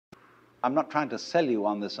I'm not trying to sell you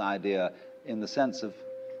on this idea in the sense of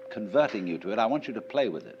converting you to it. I want you to play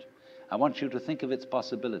with it. I want you to think of its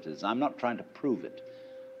possibilities. I'm not trying to prove it.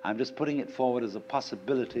 I'm just putting it forward as a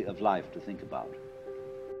possibility of life to think about.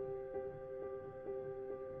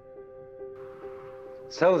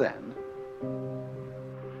 So then,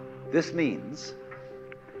 this means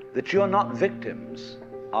that you're not victims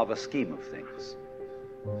of a scheme of things,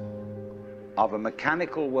 of a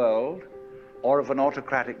mechanical world or of an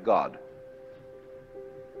autocratic God.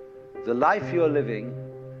 The life you're living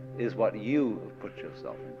is what you have put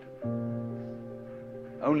yourself into.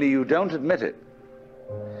 Only you don't admit it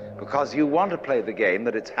because you want to play the game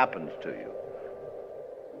that it's happened to you.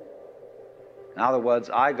 In other words,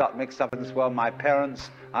 I got mixed up in this world. My parents,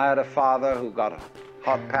 I had a father who got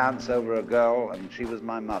hot pants over a girl, and she was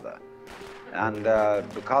my mother. And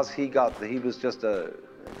because he was just a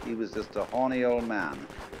horny old man.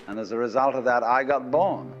 And as a result of that, I got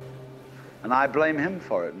born. And I blame him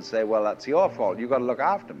for it and say, well, that's your fault. You've got to look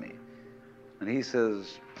after me. And he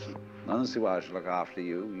says, I don't see why I should look after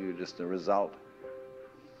you. You're just a result.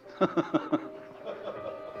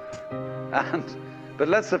 But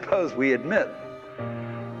let's suppose we admit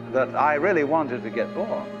that I really wanted to get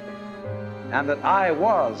born, and that I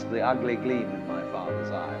was the ugly gleam in my father's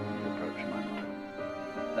eye when he approached my mother.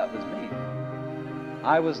 That was me.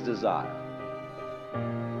 I was desire.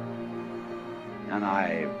 And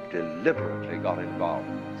I deliberately got involved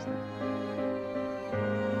in this thing.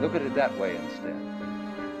 Look at it that way instead.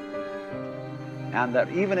 And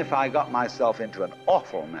that even if I got myself into an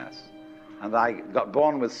awful mess, and I got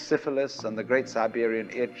born with syphilis and the Great Siberian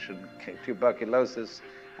Itch and tuberculosis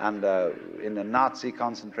and in a Nazi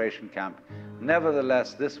concentration camp,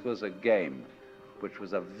 nevertheless, this was a game which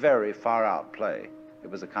was a very far-out play. It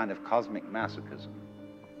was a kind of cosmic masochism.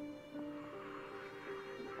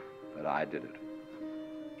 But I did it.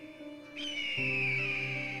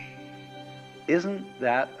 Isn't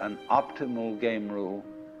that an optimal game rule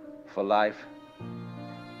for life?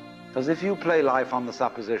 Because if you play life on the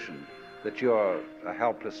supposition that you're a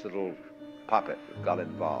helpless little puppet that got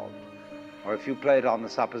involved, or if you play it on the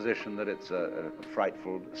supposition that it's a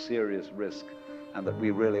frightful, serious risk and that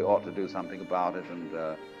we really ought to do something about it and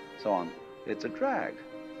so on, it's a drag.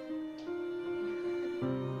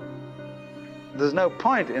 There's no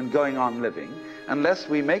point in going on living unless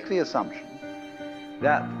we make the assumption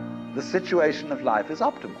that the situation of life is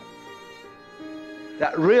optimal.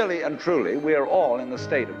 That really and truly we are all in a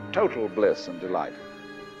state of total bliss and delight.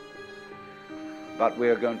 But we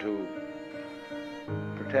are going to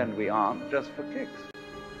pretend we aren't just for kicks.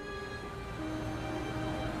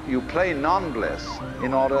 You play non-bliss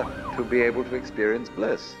in order to be able to experience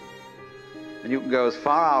bliss. And you can go as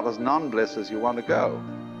far out as non-bliss as you want to go.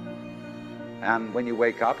 And when you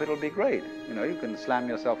wake up, it'll be great. You know, you can slam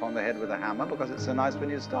yourself on the head with a hammer because it's so nice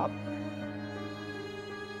when you stop.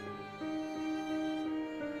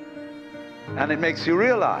 And it makes you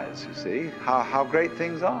realize, you see, how great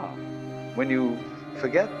things are when you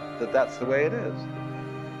forget that that's the way it is.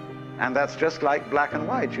 And that's just like black and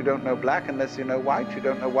white. You don't know black unless you know white. You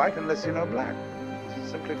don't know white unless you know black.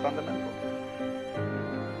 It's simply fundamental.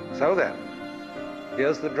 So then,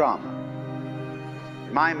 here's the drama.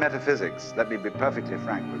 My metaphysics, let me be perfectly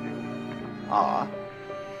frank with you, are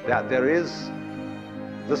that there is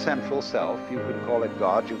the central self. You could call it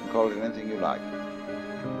God, you can call it anything you like.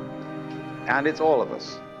 And it's all of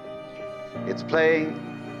us. It's playing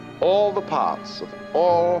all the parts of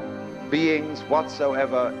all beings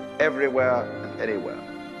whatsoever, everywhere and anywhere.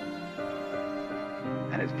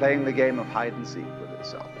 And it's playing the game of hide and seek with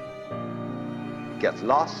itself. It gets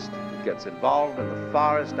lost, it gets involved in the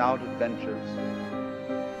farthest out adventures,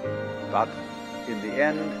 but in the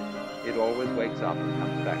end, it always wakes up and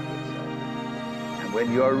comes back to itself. And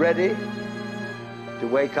when you're ready to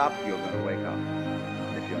wake up, you're going to wake up.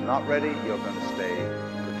 If you're not ready, you're going to stay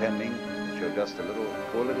pretending that you're just a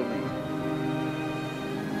poor little me.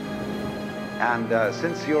 And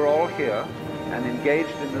since you're all here and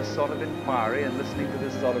engaged in this sort of inquiry and listening to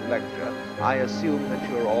this sort of lecture, I assume that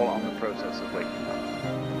you're all on the process of waking up.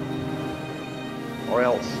 Or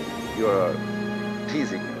else you're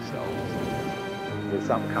teasing yourselves with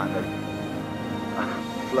some kind of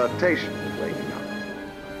flirtation with waking up,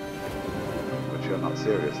 which you're not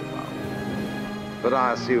serious about. But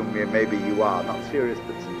I assume maybe you are, not serious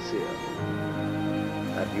but sincere,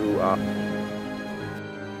 that you are